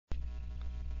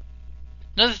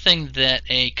Another thing that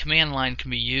a command line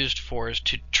can be used for is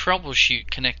to troubleshoot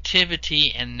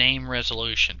connectivity and name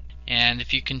resolution. And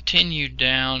if you continue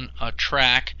down a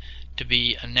track to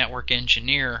be a network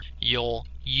engineer, you'll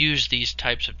use these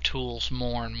types of tools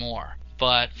more and more.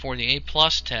 But for the A+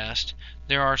 test,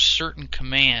 there are certain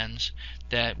commands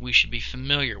that we should be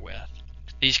familiar with.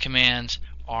 These commands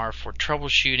are for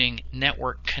troubleshooting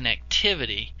network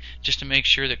connectivity, just to make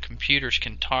sure that computers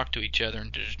can talk to each other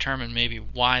and to determine maybe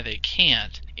why they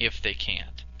can't, if they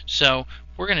can't. So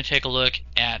we're going to take a look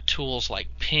at tools like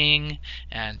ping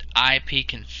and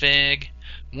ipconfig.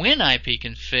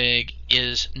 WinIPconfig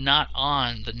is not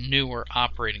on the newer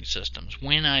operating systems.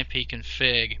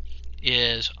 WinIPconfig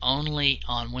is only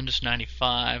on Windows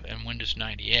 95 and Windows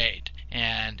 98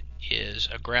 and is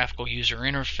a graphical user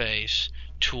interface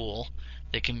tool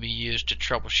that can be used to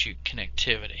troubleshoot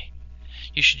connectivity.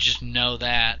 You should just know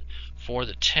that for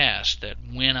the test,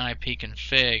 that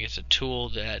WinIPconfig is a tool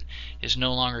that is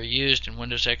no longer used in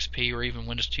Windows XP or even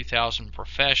Windows 2000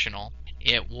 Professional.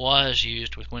 It was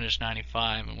used with Windows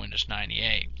 95 and Windows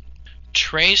 98.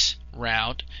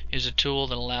 Traceroute is a tool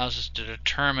that allows us to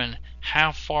determine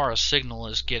how far a signal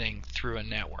is getting through a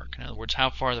network. In other words, how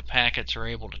far the packets are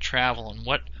able to travel and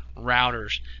what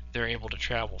routers they're able to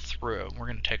travel through. We're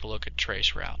going to take a look at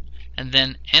traceroute. And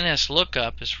then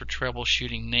NSLOOKUP is for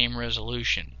troubleshooting name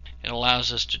resolution. It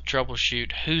allows us to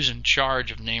troubleshoot who's in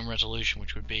charge of name resolution,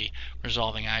 which would be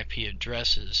resolving IP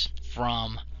addresses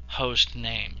from host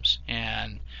names.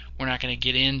 And we're not going to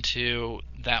get into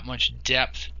that much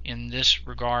depth in this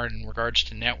regard in regards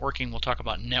to networking. We'll talk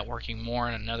about networking more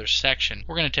in another section.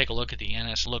 We're going to take a look at the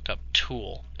NSLOOKUP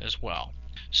tool as well.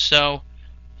 So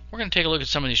we're going to take a look at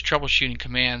some of these troubleshooting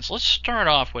commands. Let's start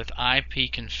off with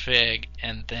ipconfig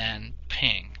and then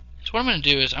ping. So what I'm going to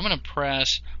do is I'm going to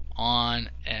press on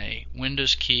a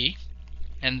Windows key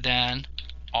and then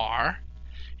R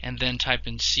and then type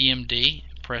in CMD,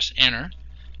 press enter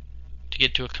to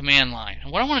get to a command line.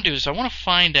 And what I want to do is I want to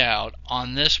find out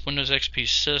on this Windows XP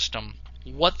system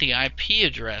what the IP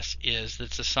address is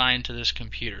that's assigned to this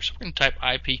computer. So we're going to type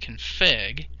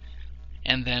ipconfig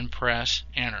and then press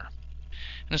enter.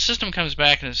 And the system comes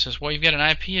back and it says, well, you've got an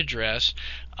IP address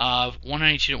of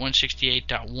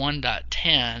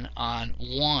 192.168.1.10 on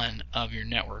one of your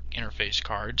network interface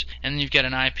cards, and then you've got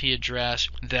an IP address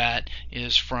that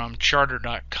is from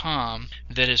charter.com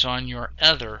that is on your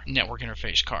other network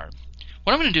interface card.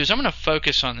 What I'm going to do is I'm going to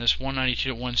focus on this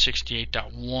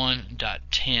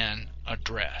 192.168.1.10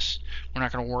 address. We're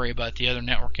not going to worry about the other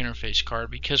network interface card,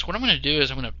 because what I'm going to do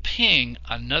is I'm going to ping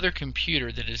another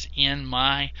computer that is in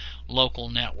my local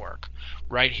network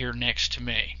right here next to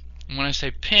me. And when I say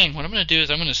ping, what I'm going to do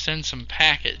is I'm going to send some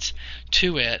packets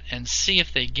to it and see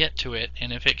if they get to it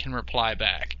and if it can reply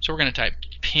back. So we're going to type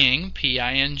ping,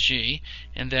 P-I-N-G,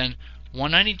 and then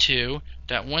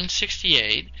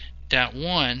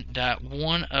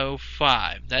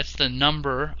 192.168.1.105. That's the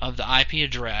number of the IP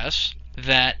address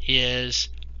that is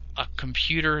a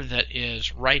computer that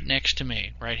is right next to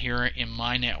me, right here in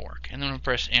my network. And then I'm going to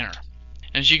press enter.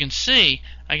 As you can see,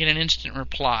 I get an instant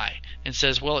reply. It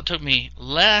says, well, it took me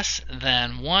less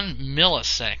than 1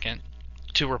 millisecond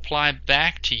to reply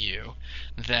back to you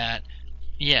that,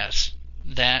 yes,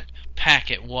 that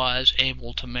packet was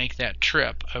able to make that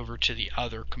trip over to the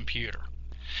other computer.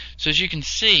 So as you can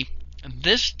see,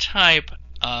 this type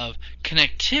of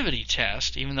connectivity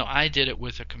test, even though I did it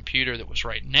with a computer that was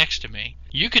right next to me,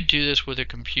 you could do this with a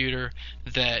computer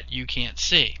that you can't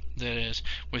see, that is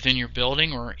within your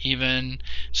building or even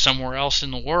somewhere else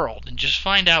in the world, and just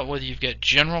find out whether you've got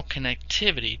general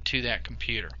connectivity to that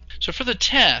computer. So for the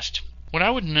test, what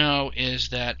I would know is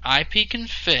that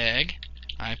ipconfig,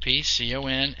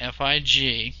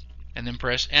 ipconfig, and then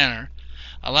press enter,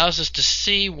 allows us to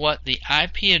see what the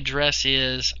IP address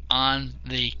is on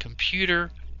the computer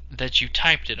that you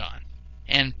typed it on.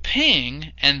 And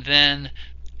ping and then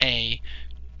a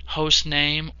host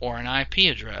name or an IP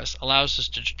address allows us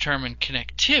to determine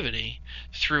connectivity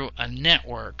through a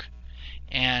network,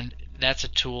 and that's a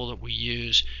tool that we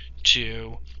use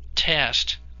to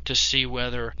test to see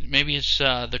whether maybe it's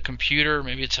the computer,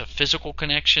 maybe it's a physical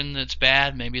connection that's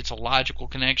bad, maybe it's a logical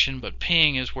connection, but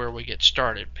ping is where we get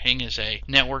started. Ping is a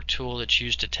network tool that's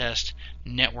used to test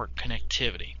network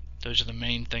connectivity. Those are the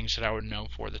main things that I would know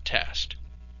for the test.